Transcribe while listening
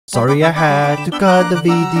Sorry I had to cut the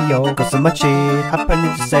video, cause so much shit happened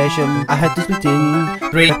in the session. I had to split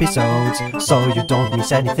in 3 episodes, so you don't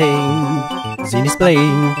miss anything. Zin is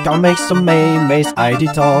playing, can't make some maze, I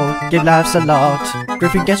did all, Gabe laughs a lot,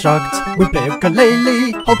 Griffin gets shocked, we play Yooka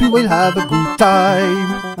Laylee, hope you will have a good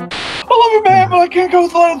time. I love you, man, but I can't go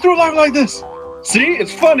through life like this. See,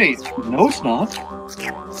 it's funny. No, it's not.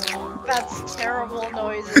 That's terrible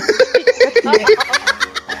noises.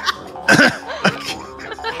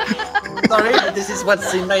 Sorry, this is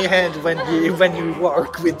what's in my head when you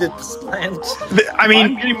work with this plant. I mean,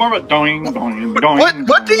 I'm getting more of a doing, doing.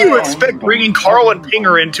 What do you expect bringing Carl and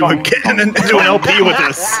Pinger into an LP with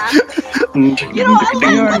us? You know,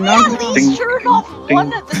 I at least turn off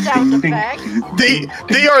one of the sound effects.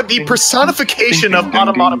 They are the personification of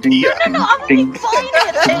onomatopoeia. No, I'm being fine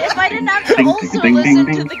if I didn't have to also listen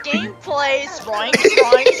to the gameplay. Stroing.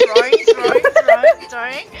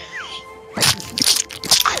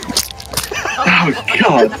 Oh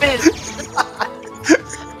God!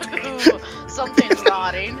 Ooh, something's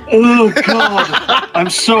rotting. Oh God! I'm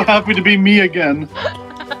so happy to be me again.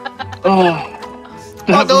 Oh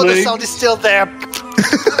no, the sound is still there.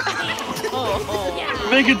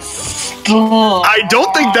 Make it stop. I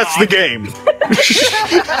don't think that's the game.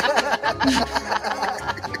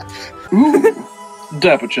 Ooh,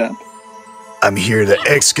 dapper chap. I'm here to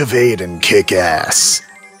excavate and kick ass.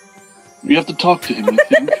 You have to talk to him, I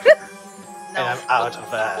think. And I'm out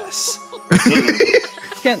of ass.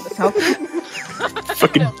 Can't help it.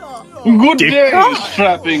 Fucking Good day,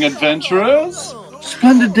 strapping adventurers.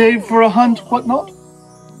 Splendid day for a hunt, whatnot?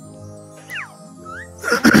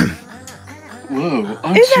 Whoa,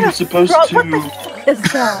 aren't you supposed to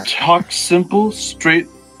talk simple,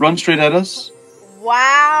 run straight at us?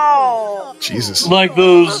 Wow. Jesus. Like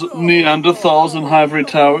those Neanderthals in Ivory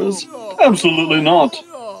Towers? Absolutely not.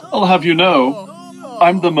 I'll have you know,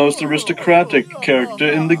 I'm the most aristocratic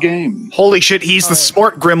character in the game. Holy shit, he's the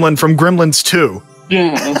smart gremlin from Gremlins 2.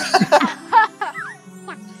 Yes.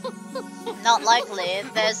 Not likely.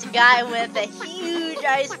 There's a guy with a huge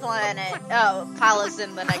ice palace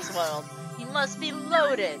in the next world. He must be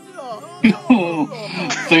loaded.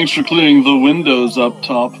 Thanks for clearing the windows up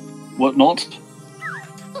top. Whatnot?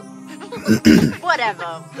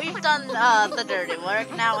 Whatever. We've done the dirty work.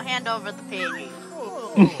 Now hand over the piggy.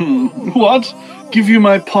 What? Give you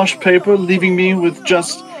my posh paper, leaving me with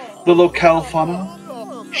just the locale fauna?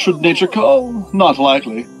 Should nature call? Not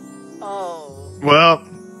likely. Oh. Well,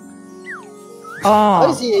 How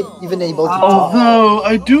is he even able to talk? Although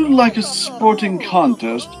I do like a sporting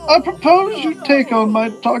contest, I propose you take on my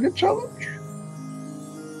target challenge.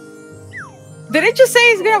 Did it just say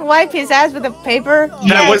he's gonna wipe his ass with a paper?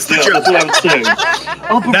 that was the joke. That's what I was saying.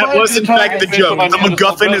 That was in fact the joke. The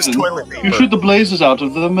MacGuffin is toilet You paper. shoot the blazes out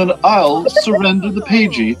of them, and I'll surrender the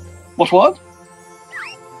pagey. What?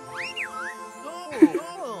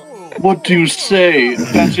 What do you say?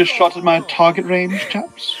 Fancy a shot at my target range,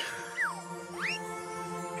 chaps?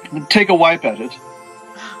 Take a wipe at it.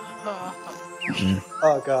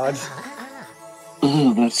 Oh God.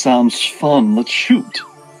 Ugh, that sounds fun. Let's shoot.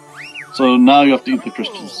 So now you have to eat the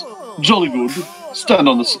crystals. Jolly good. Stand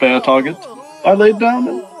on the spare target. I laid down,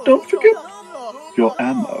 and don't forget your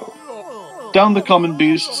ammo. Down the common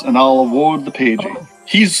beasts, and I'll award the pagey.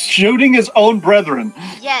 He's shooting his own brethren.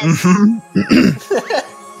 Yes.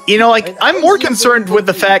 You know, like, I'm more concerned with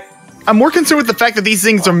the fact that these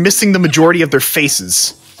things are missing the majority of their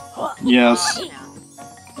faces. Yes.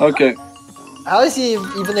 Okay. How is he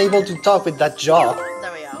even able to talk with that jaw?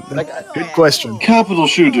 There we go. Like, Good question. Capital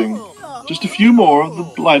shooting. Just a few more of the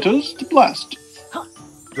blighters to blast. Oh,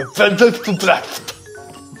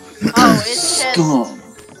 it's just...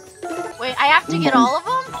 Wait, I have to get all of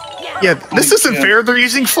them? Yeah, this isn't fair. They're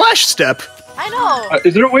using Flash Step. I know.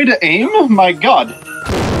 Is there a way to aim? My God.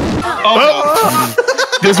 Oh,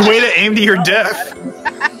 there's a way to aim to your death.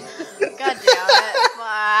 God damn it.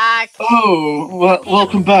 Fuck. Oh, well,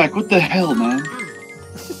 welcome back. What the hell, man?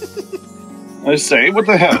 I say, what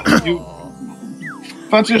the hell? You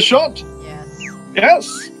fancy a shot? Yes.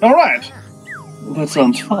 Yes? Alright. Well, that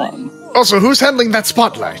sounds fun. Also, who's handling that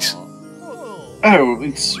spotlight? Oh,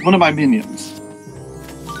 it's one of my minions.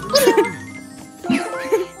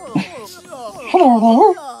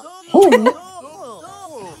 Hello.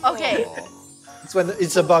 Okay. it's when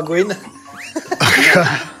it's a bug win.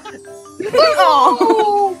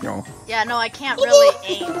 No. Yeah, no, I can't really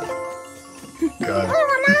aim. God.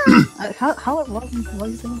 How it was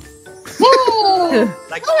it?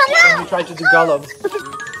 Like when you try to do Gollum.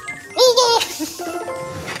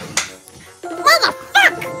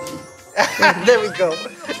 There we go.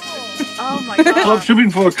 Oh my Stop god.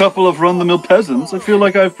 shooting for a couple of run-the-mill peasants. I feel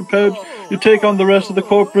like I've prepared you to take on the rest of the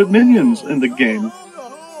corporate minions in the game.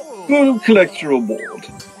 Go collect your reward.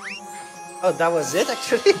 Oh, that was it,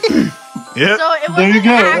 actually? Yep. So it There you wasn't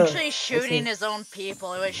go. actually shooting his own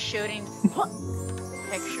people, it was shooting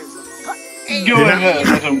pictures of them. Go ahead,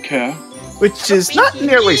 I don't care. Which is not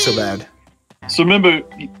nearly so bad. So remember,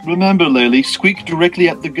 Laylee, squeak directly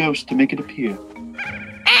at the ghost to make it appear.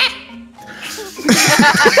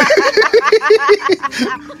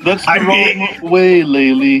 That's the wrong way,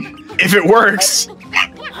 Laylee. If it works.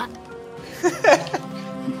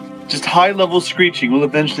 Just high-level screeching will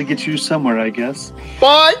eventually get you somewhere, I guess.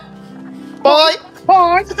 Bye. Bye.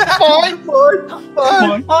 Bye. Bye.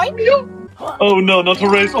 Bye. Bye. Oh no, not to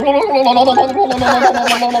race. Oh,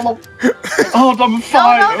 I'm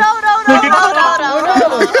fine. No. Okay, no,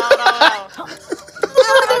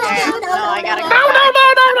 I gotta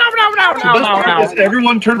go back. Has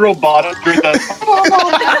everyone turned robotic during that?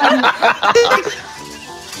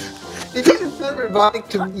 It didn't sound robotic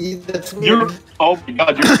to me. That's weird. Oh my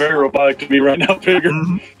god, you're very robotic to me right now, Figure.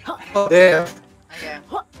 Oh, damn.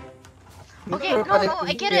 Okay, no,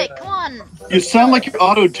 I get it. Come on. You sound like you're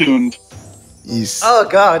auto-tuned. Oh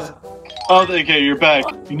god. Oh, okay, you're back.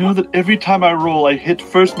 You know that every time I roll, I hit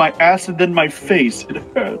first my ass and then my face. It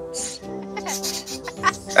hurts.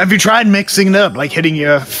 Have you tried mixing it up, like hitting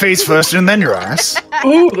your face first and then your ass?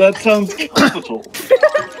 Oh, that sounds capital.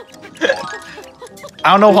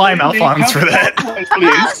 I don't know why I'm Alphonse for that. I was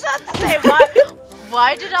about to say,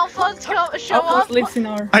 why did Alphonse show up? Alphonse lives in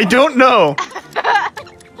our... I don't know.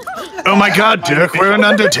 Oh my god, Dirk, we're an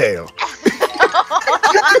Undertale.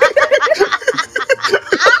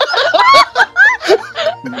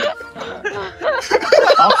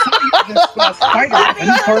 I'll sell you this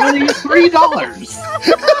spider for only $3.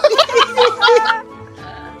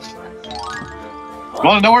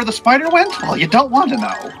 Want to know where the spider went? Well, you don't want to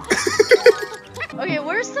know. Okay,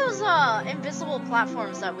 where's those invisible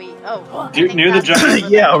platforms that we? Oh, I Near think the that's giant.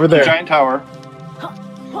 Yeah, over The there. giant tower.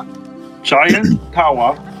 Giant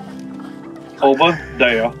tower. Over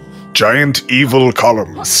there. Giant evil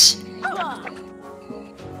columns.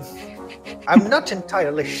 I'm not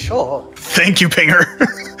entirely sure. Thank you, Pinger.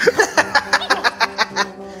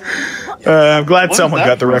 I'm glad What someone is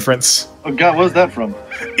that got the from? reference. Oh god, what's that from?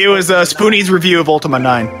 It was Spoonie's review of Ultima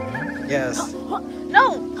 9. Yes.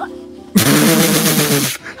 No.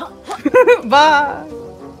 Bye.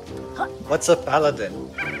 What's a paladin?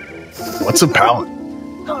 What's a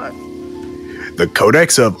paladin? The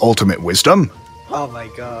Codex of Ultimate Wisdom? Oh my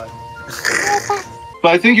god.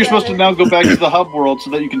 But I think you're supposed to now go back to the hub world so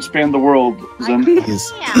that you can span the world, Zen.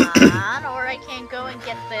 Is Yeah, or I can go and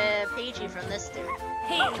get the pagey from this dude.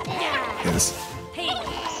 is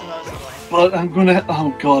Supposedly. But I'm gonna.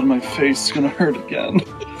 Oh god, my face is gonna hurt again.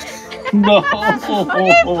 No.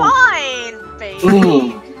 Okay, fine, baby.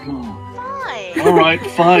 Ugh. Fine. Alright,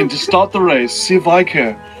 fine. Just start the race. See if I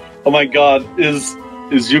care. Oh my god, is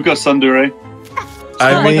Yooka Sundere?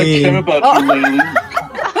 I Not like I care mean, about you, Laylee.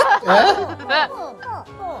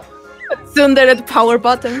 Sunder at power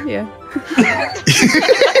button, yeah.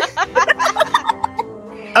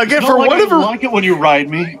 again, Not for like whatever. I like it when you ride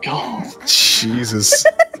me. God. Jesus.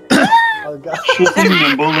 Oh god. Swift and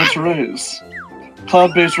nimble, let's race.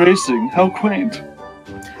 Cloud-based racing, how quaint.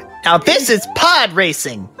 Now this is pod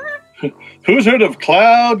racing. Who's heard of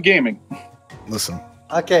cloud gaming? Listen.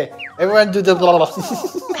 Okay, everyone do the blah blah.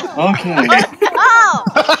 Okay. Oh!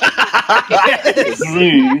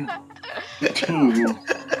 3, 2.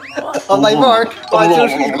 On my mark. 1, 2,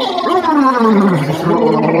 3.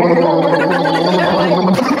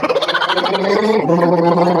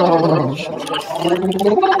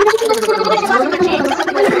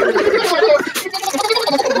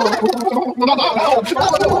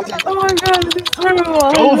 Oh my god, this is terrible.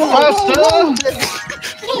 Go faster!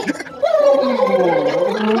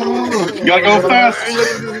 You gotta go fast.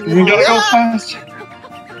 You gotta go fast.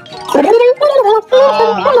 I'm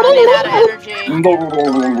running out of energy.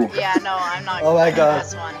 Yeah, no, I'm not Oh my gonna god. do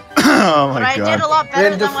this one. Oh But my I did a god. lot better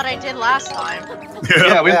Then than the- what I did last time.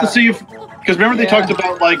 Yeah, we have to see if. Because remember they talked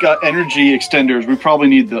about like energy extenders. We probably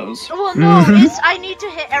need those. Well, no, it's I need to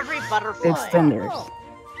hit every butterfly. Extenders.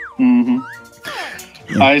 Mm-hmm.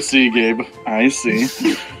 I see, Gabe. I see.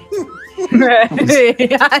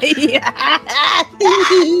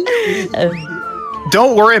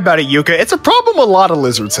 Don't worry about it, Yooka. It's a problem a lot of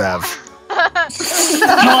lizards have. Being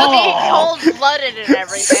cold-blooded and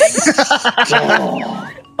everything.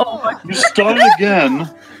 You started again.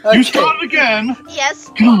 Okay. You started again. Yes.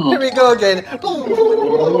 Here we go again.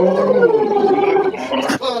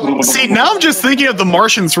 See, now I'm just thinking of the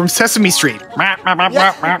Martians from Sesame Street. Yes,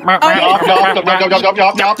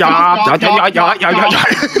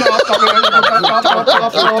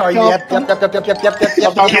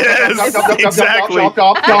 exactly.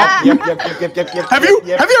 Have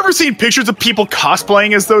you ever seen pictures of people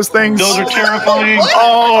cosplaying as those things? Those are terrifying.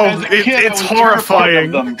 Oh, it's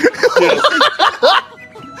horrifying. Yes.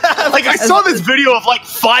 Like, I saw this video of like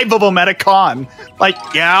 5 of them at a con. Like,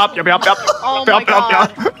 yep. Oh my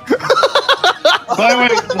God. By the way,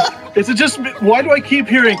 is it just why do I keep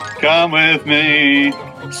hearing "Come with me,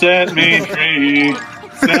 set me free,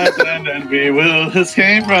 and we will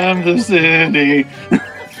escape from the city"?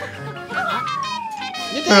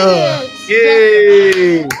 You did it!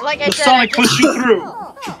 Yay! Like I The said, Sonic pushed you through.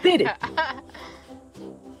 Did it.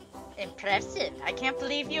 Impressive. I can't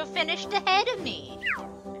believe you finished ahead of me.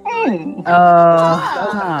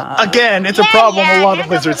 Again, it's a problem a lot of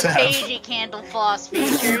wizards have. Cagey candle floss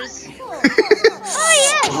features. Oh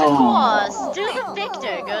yes, of course. To the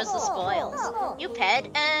victor goes the spoils. You pet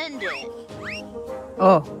earned it.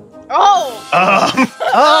 Oh. Oh!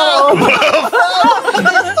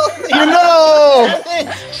 You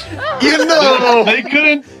know, They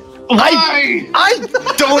couldn't. Why? I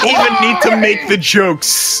don't even need to make the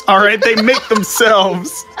jokes. All right, they make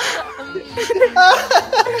themselves.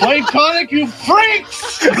 Platonic, you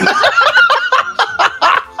freaks!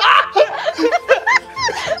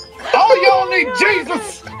 Oh, y'all need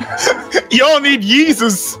Jesus! Y'all need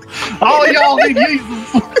Jesus. Oh, y'all need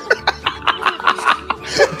Jesus!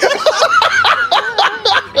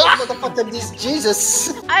 What the fuck is this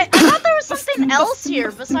Jesus? I thought there was something else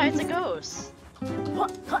here besides a ghost.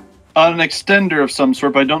 An extender of some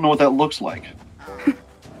sort, but I don't know what that looks like.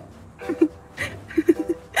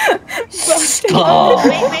 Stop!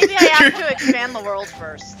 Maybe I have to expand the world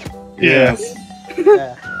first. Yes.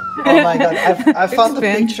 Yeah. Oh my god, I found the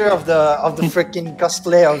picture of the freaking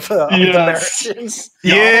cosplay of the Americans.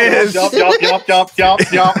 Yes. Yup. Nom,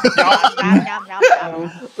 nom, nom,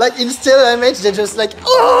 nom. Like in still image, they're just like,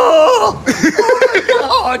 oh my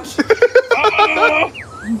god!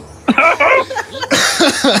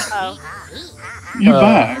 Oh. You're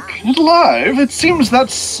back. And alive. It seems that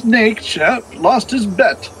snake chap lost his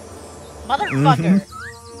bet. Motherfucker.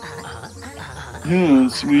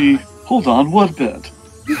 Yes, we... Hold on, what bet?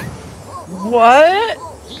 What?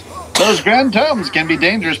 Those grand tomes can be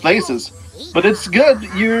dangerous places, but it's good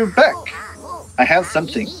you're back. I have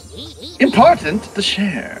something important to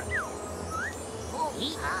share.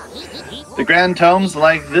 The grand tomes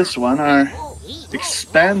like this one are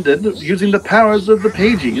expanded using the powers of the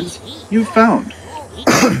pages you found.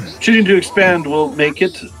 Choosing to expand will make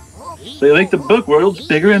it... They make the book world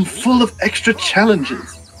bigger and full of extra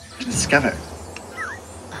challenges to discover.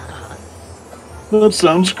 That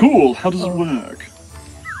sounds cool. How does it work?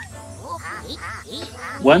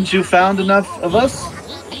 Once you've found enough of us,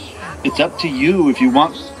 it's up to you if you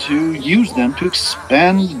want to use them to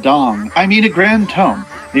expand Dong. I mean a grand tome.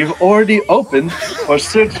 You've already opened or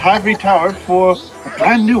searched Ivory Tower for a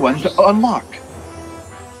brand new one to unlock.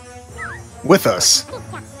 With us.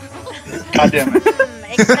 God damn it.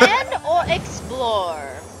 Expand or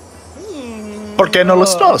explore? ¿Por qué no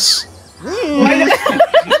los dos?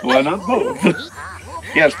 Why not both?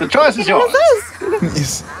 Yes, the choice is yours.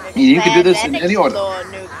 Yes. You can do this Expand in and any order. explore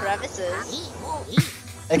new crevices.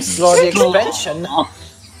 Explore the expansion.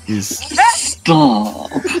 Yes.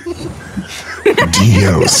 Stop.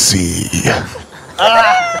 DLC.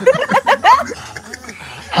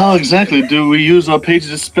 How exactly do we use our pages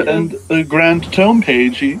to spend a grand tome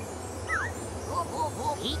page?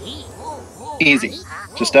 Easy.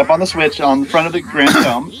 Just step on the switch on the front of the grand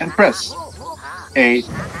tome and press A.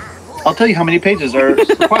 I'll tell you how many pages are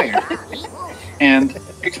required. And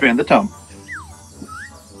expand the tome.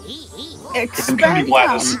 Expand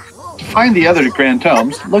Gladys. To find the other grand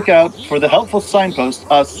tomes, look out for the helpful signposts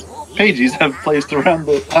us pages have placed around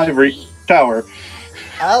the Ivory Tower.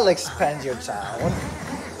 I'll expand your town.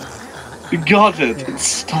 Got it.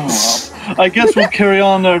 Stop. I guess we'll carry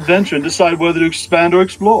on our adventure and decide whether to expand or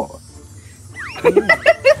explore.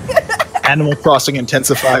 Animal Crossing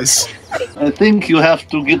intensifies. I think you have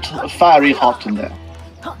to get fiery hot in there.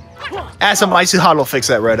 Ask some icy hot will fix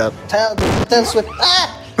that right up. Tell Swift.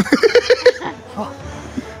 Ah!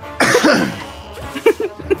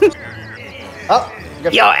 Oh,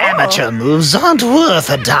 Your amateur moves aren't worth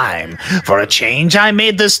a dime. For a change, I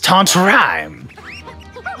made this taunt rhyme.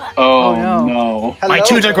 Oh, no. no. hello. My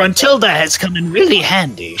tutor Gruntilda has come in really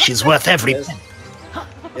handy. She's worth every Yes. penny.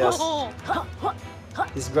 Yes.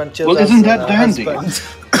 His grandchildren's Well, isn't that dandy? husband.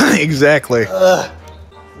 Exactly. Here.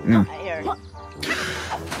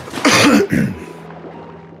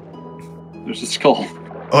 There's a skull.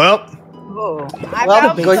 Well, Oh. I Well,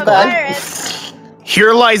 found going some back. pirates.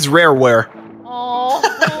 here lies rareware. Oh.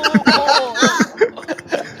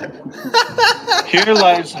 Here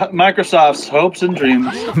lies Microsoft's hopes and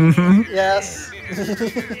dreams. Yes.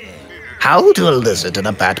 How do a lizard and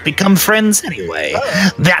a bat become friends anyway?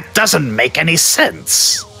 That doesn't make any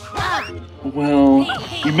sense. Well,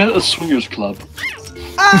 we met at a swingers club.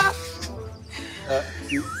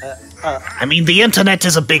 I mean, the internet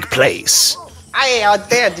is a big place. I out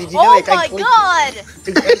there. Did you know Oh it? my god!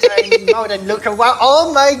 To enter any mode and look around.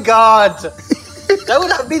 Oh my god! That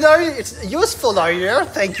would have been it's useful earlier.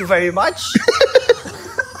 Thank you very much.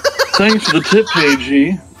 Thanks for the tip,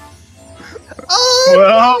 Paigey. Oh,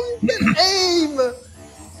 Well, aim!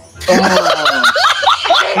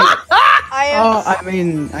 I am. Oh,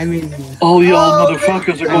 I mean. All y'all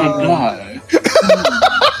motherfuckers are gonna die.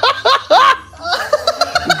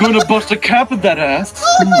 I'm gonna bust a cap at that ass.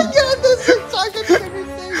 Oh my god, that's a target and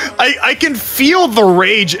everything. I can feel the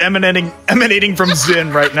rage emanating from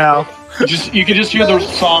Zin right now. You can just hear the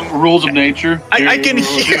song "Rules of Nature." I can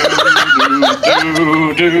hear.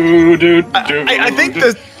 I think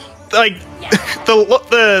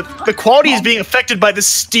the quality is being affected by the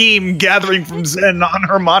steam gathering from Zen on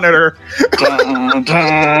her monitor. Dun,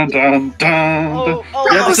 dun, dun, dun. Oh, oh,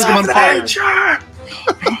 Yeah, this is oh, on fire.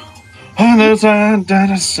 Dun, dun, dun,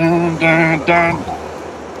 dun, dun, dun.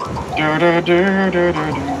 Dun, dun, dun, dun, dun,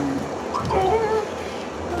 dun.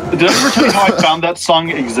 Did I ever tell you how I found that song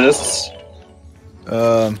exists?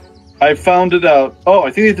 I found it out. Oh,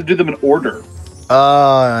 I think you have to do them in order.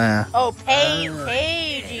 Yeah. Oh,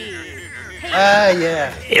 Paigey.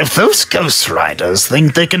 Yeah. If those Ghost Riders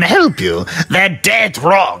think they can help you, they're dead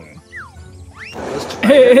wrong.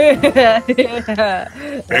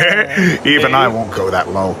 Even I won't go that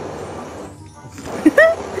low.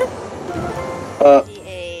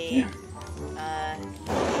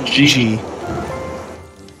 G.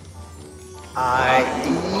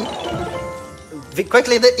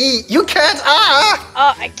 Quickly the E. You can't.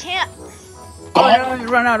 I can't. Oh, no, you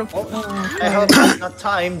run out of. I hope it's not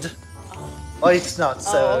timed. Oh, it's not.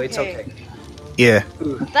 So Oh, it's okay. okay. Yeah.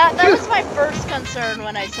 That was my first concern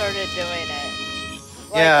when I started doing it.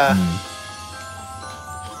 Yeah.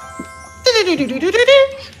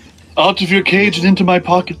 Out of your cage and into my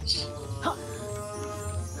pockets.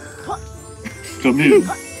 Come in.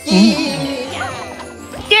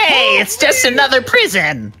 Yay, it's just another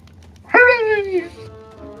prison. Hooray!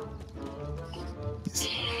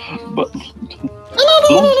 But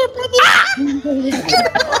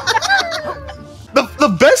The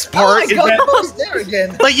best part is that He's there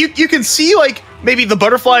again. like you can see like maybe the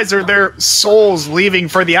butterflies are their souls leaving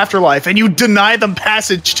for the afterlife, and you deny them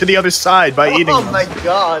passage to the other side by eating Oh them. my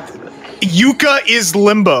god. Yuka is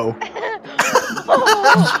limbo.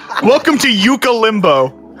 Welcome to Yuka Limbo.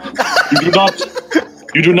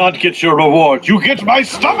 you do not get your reward. You get my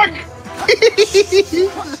stomach.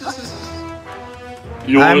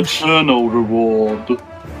 Your I'm- eternal reward.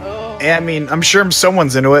 I mean, I'm sure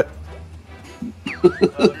someone's into it.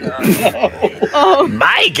 Oh,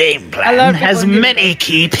 My game I plan love has people who do many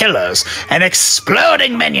key pillars, and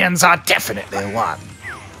exploding minions are definitely one.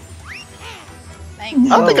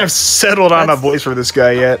 Thanks. I don't think I've settled on a voice for this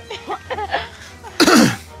guy yet.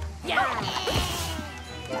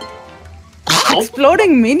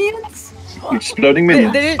 exploding minions? Exploding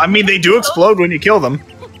minions. They- I mean, they do explode when you kill them.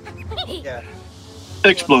 Yeah.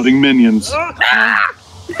 Exploding minions. Down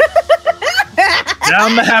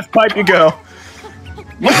the half pipe you go.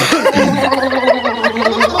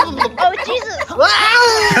 Oh,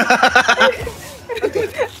 Jesus!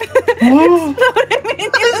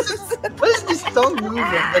 What is this tongue movement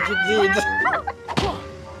that you did?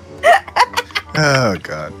 Oh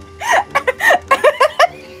god.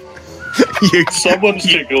 Someone's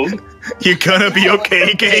tickled. You gonna be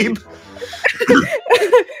okay, Gabe?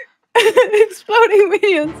 exploding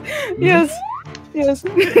minions. Yes. Yes.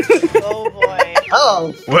 Oh boy.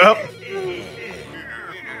 Oh. Well,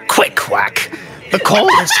 Quick whack. The call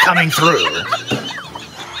is coming through.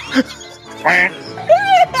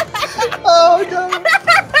 Oh no.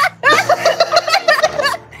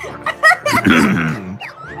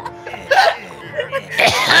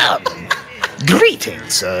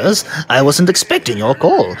 Greetings, sirs. I wasn't expecting your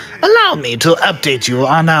call. Allow me to update you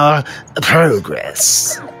on our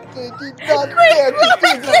progress. Not fair to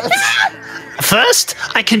do that. First,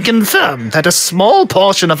 I can confirm that a small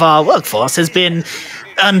portion of our workforce has been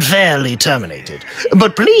unfairly terminated.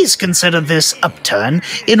 But please consider this upturn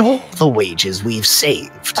in all the wages we've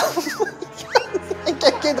saved. I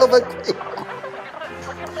can't get over quick.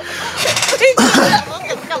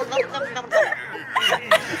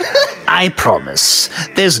 I I promise.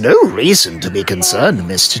 There's no reason to be concerned,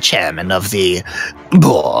 Mr. Chairman of the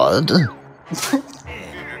board.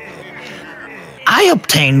 I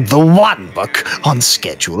obtained the one book on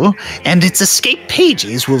schedule, and its escape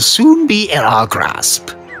pages will soon be in our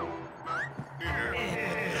grasp.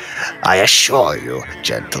 I assure you,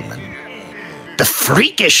 gentlemen, the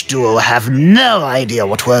freakish duo have no idea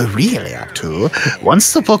what we're really up to.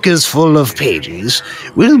 Once the book is full of pages,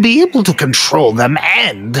 we'll be able to control them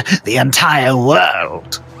and the entire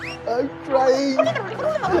world. I'm crying.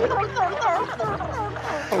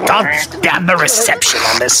 God damn the reception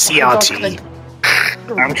on this CRT.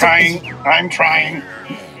 I'm trying.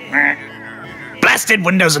 Blasted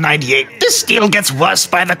Windows 98, this deal gets worse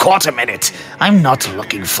by the quarter minute. I'm not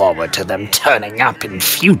looking forward to them turning up in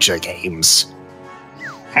future games.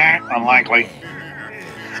 Unlikely.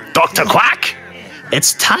 Dr. Quack,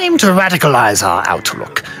 it's time to radicalize our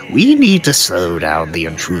outlook. We need to slow down the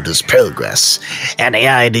intruder's progress. Any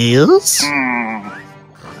ideas?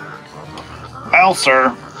 Well,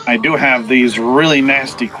 sir, I do have these really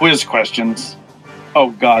nasty quiz questions.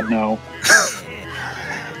 Oh, God, no.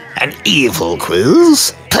 An evil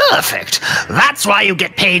quiz? Perfect. That's why you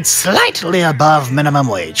get paid slightly above minimum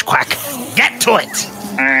wage, Quack. Get to it.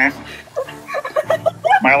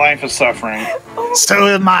 My life is suffering. So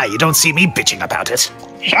am I. You don't see me bitching about it.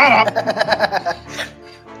 Shut up!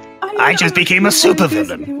 I just became a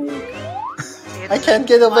supervillain. I can't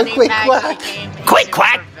get over Money quick back Quack. game. Quick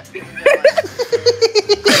Quack!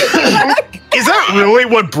 Is that really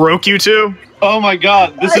what broke you two? Oh my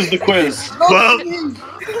God, this is the quiz. Well,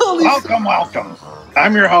 Welcome.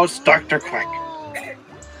 I'm your host, Dr. Quack.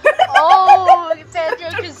 Oh,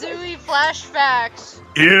 Banjo-Kazooie flashbacks.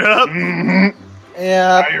 yep.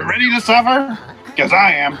 Yeah. Are you ready to suffer? Because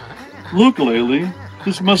I am. Look, Laylee,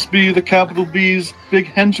 this must be the capital B's big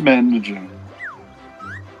henchman manager.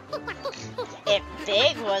 If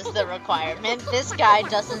big was the requirement, this guy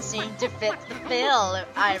doesn't seem to fit the bill.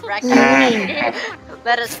 I reckon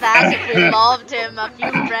let us pass if we loved him a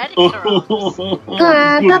few breadcrumbs. Good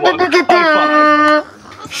one. High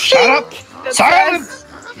five. Shut up! Silence!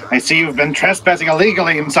 I see you've been trespassing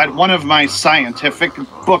illegally inside one of my scientific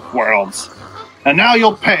book worlds. And now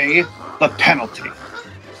you'll pay the penalty.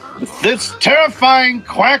 With this terrifying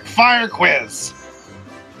Quackfire quiz.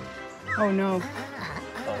 Oh no.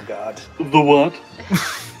 Oh God. The what?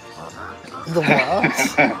 The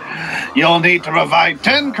what? You'll need to provide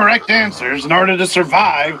 10 correct answers in order to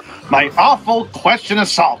survive my awful question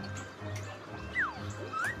assault.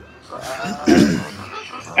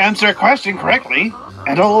 Answer a question correctly,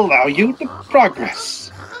 and it'll allow you to progress.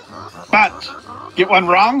 But get one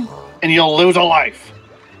wrong, and you'll lose a life.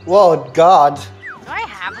 Whoa, God. Do I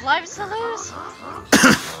have lives to lose?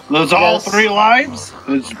 Lose all Yes. 3 lives,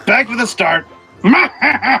 and it's back to the start. I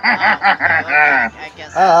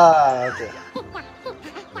guess. Okay.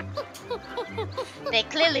 They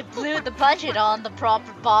clearly blew the budget on the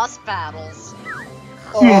proper boss battles.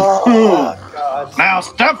 Oh, God. Now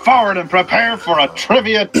step forward and prepare for a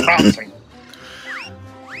trivia trouncing.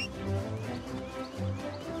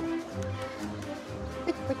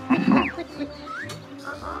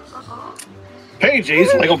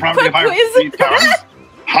 Pages, legal property of Quiz. powers.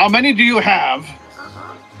 How many do you have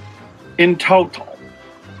in total?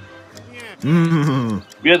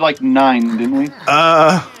 We had like 9, didn't we?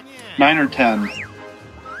 9 or 10.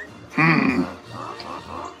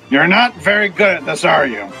 You're not very good at this, are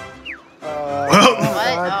you? What?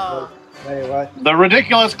 Oh. Wait, what? The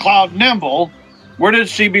ridiculous Cloud Nimble. Where did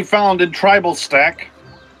she be found in Tribal Stack?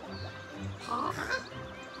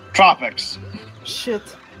 Tropics. Shit.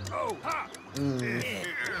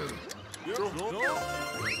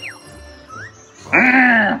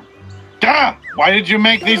 Duh! Why did you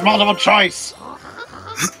make these multiple choice?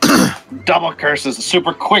 Double curses,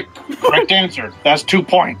 super quick. Correct answer. That's 2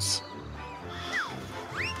 points.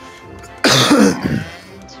 2.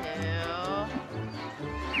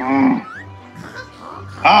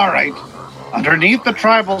 Alright. Underneath the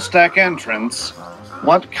Tribal Stack entrance,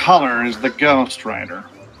 what color is the Ghost Rider?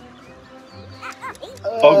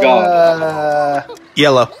 Oh God.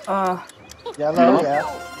 Yellow. Yellow,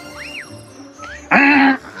 yeah.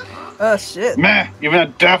 Oh shit. Meh, even a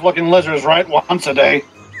deaf-looking lizard's right once a day.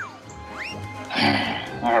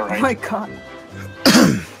 Oh Alright. my god.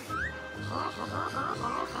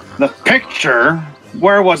 The picture,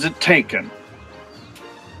 where was it taken?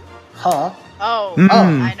 Huh? Oh,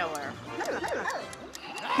 Mm. I know where.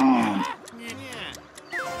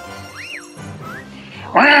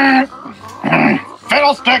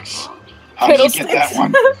 Fiddlesticks! How did you get that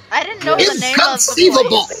one? I didn't know the name of the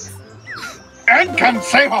Inconceivable. place.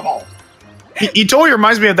 Inconceivable! He totally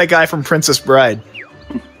reminds me of that guy from Princess Bride.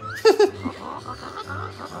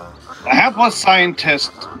 A hapless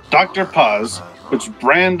scientist, Dr. Puz, which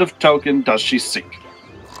brand of token does she seek?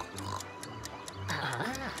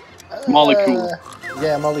 Molecule.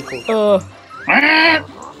 Yeah, molecule.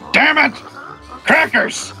 Damn it!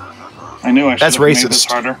 Crackers! I knew I should That's have made racist. this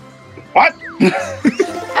harder. What?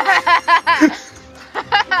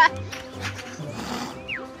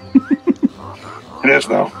 It is,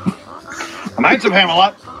 though. The Knights of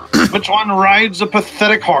Hamelot. Which one rides a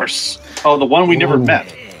pathetic horse? Oh, the one we never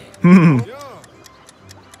met.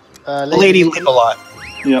 Lady Live-A-Lot.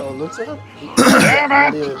 Yep. Oh, looks it up.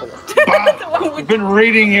 Damn it! Bob, you've been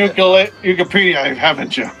reading Wikipedia,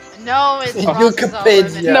 haven't you? No, it's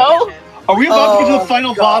Wikipedia. No. Are we about to get to the Oh,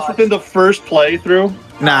 final God. boss within the first playthrough?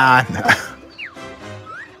 Nah.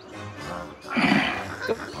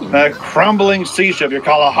 That crumbling sea ship you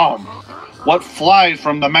call a home. What flies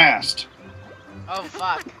from the mast? Oh,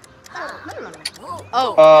 fuck.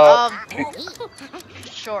 Oh,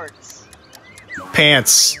 shorts.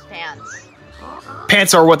 Pants. Pants.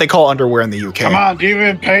 Pants are what they call underwear in the UK. Come on, do you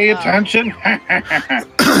even pay attention?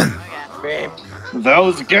 Okay.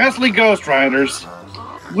 Those ghastly Ghost Riders.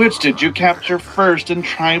 Which did you capture first in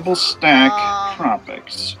Tribal Stack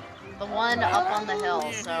Tropics? The one up on the hill,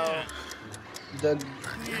 so... The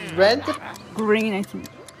red? Green, I think.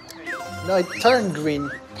 No, it turned green.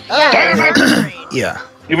 Yeah, Damn it! green. Yeah.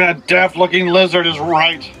 Even a deaf-looking lizard is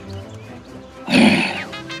right. And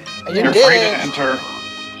you You're did free to it. enter.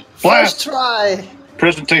 First Blast! try.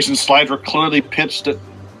 Presentation slides were clearly pitched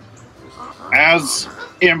as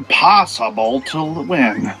impossible to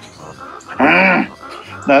win.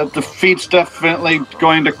 That defeat's definitely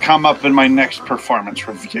going to come up in my next performance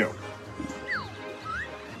review.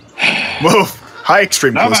 Whoa. High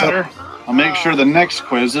extreme No close-up. matter. I'll make sure the next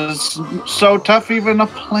quiz is so tough even a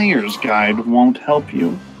player's guide won't help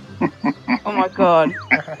you. Oh my god.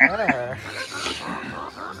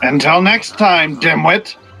 Until next time,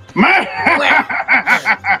 dimwit.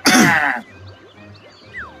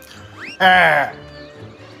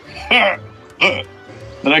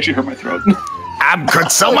 That actually hurt my throat.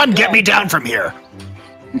 Could someone get me down from here?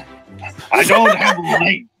 I don't have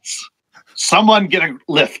legs. Someone get a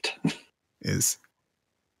lift. Is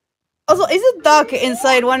Also, is it Doc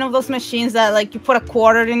inside one of those machines that like you put a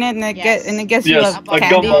quarter in it and it gets Yes, you a a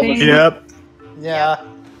candy gumball thing? machine. Yep. Yeah,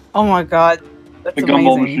 Oh my god. That's The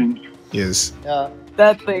gumball amazing. machine. Is yeah.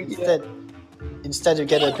 That thing. Yeah. Instead you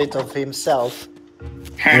get a bit of himself.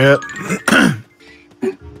 Yep.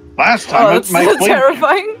 Last Oh, time that's my so spleen,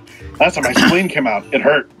 terrifying. last time my spleen came out, it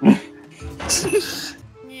hurt.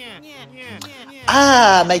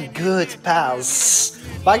 Ah, my good pals.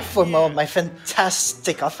 Back for more of my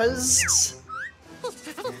fantastic offers.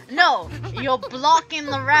 No, you're blocking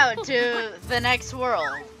the route to the next world.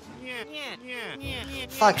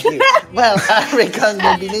 Fuck you. Well, I reckon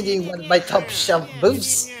you'll be needing one of my top shelf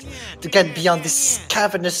booths to get beyond this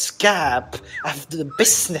cavernous gap. I have the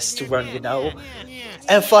business to run, you know.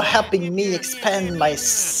 And for helping me expand my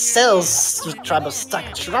sales through Tribal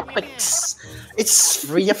Stack Tropics, it's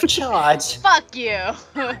free of charge. Fuck you.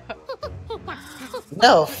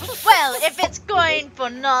 No, Well, if it's going for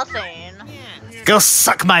nothing. Go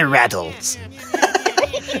suck my rattles.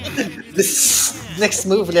 this next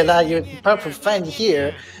move will allow your purple friend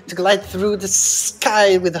here to glide through the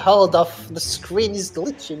sky with hold of the screen is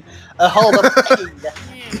glitching. A hold of A.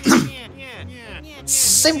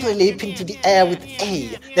 Simply leap into the air with A,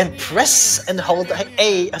 then press and hold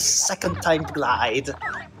A a second time to glide.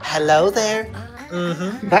 Hello there.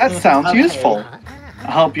 That sounds Okay. useful.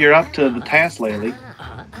 I hope you're up to the task, Laylee.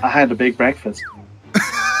 I had a big breakfast.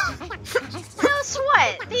 No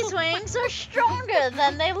sweat. These wings are stronger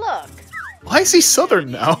than they look. why is he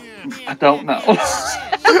southern now? I don't know.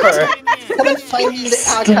 Sure. Come and find me in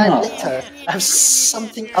the archive later. I have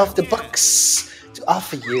something off the books to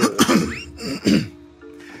offer you.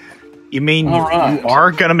 You mean All right. you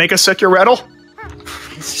are gonna make us suck your rattle?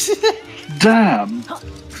 Damn.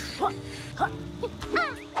 I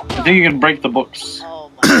think you can break the books.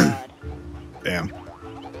 Oh my god. Damn.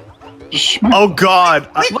 Just smack. Oh god.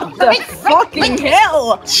 What the fucking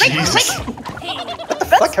hell? Jesus.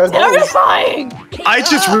 Fuck her nose. Terrifying. I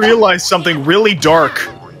just realized something really dark.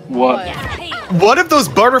 What? What if those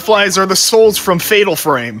butterflies are the souls from Fatal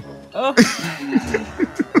Frame?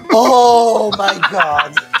 Oh my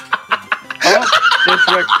god. Oh, it's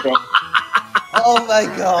extra. Oh my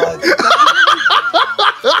god.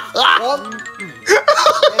 Well,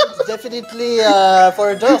 it's definitely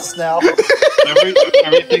for adults now.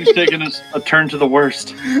 Everything's taking a turn to the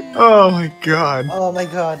worst. Oh my god. Oh my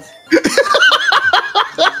god.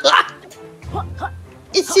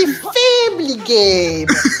 It's a family game.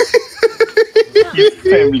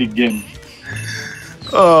 Family game.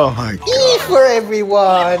 Oh my god. E for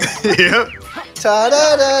everyone. Yep.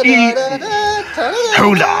 Ta-da-da-da-da-da,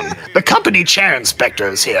 Hold on. The company chair inspector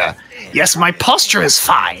is here. Yes, my posture is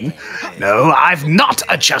fine. No, I've not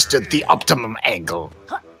adjusted the optimum angle.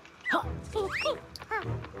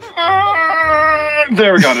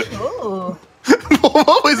 There, we got it. Ooh.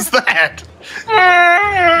 What was that?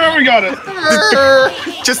 We got it.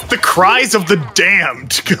 Just the cries of the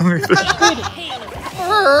damned.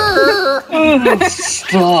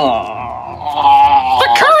 Stop. The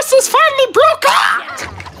curse is finally broken!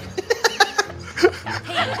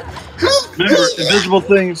 Remember, invisible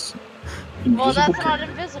things. Well, that's Invisible not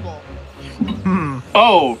invisible.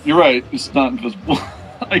 Oh, you're right. It's not invisible.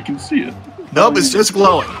 I can see it. Nope, it's just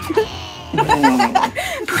glowing.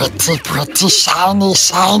 Pretty, pretty, shiny,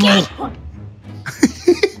 shiny. Yeah.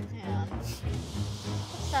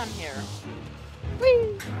 What's down here?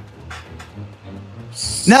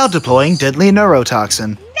 Now deploying deadly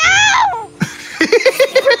neurotoxin.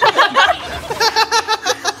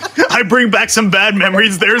 I bring back some bad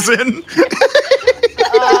memories there, Zin.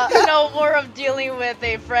 No more of dealing with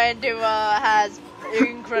a friend who has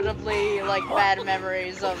incredibly bad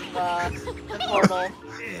memories of the portal.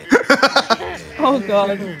 Oh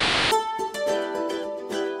god.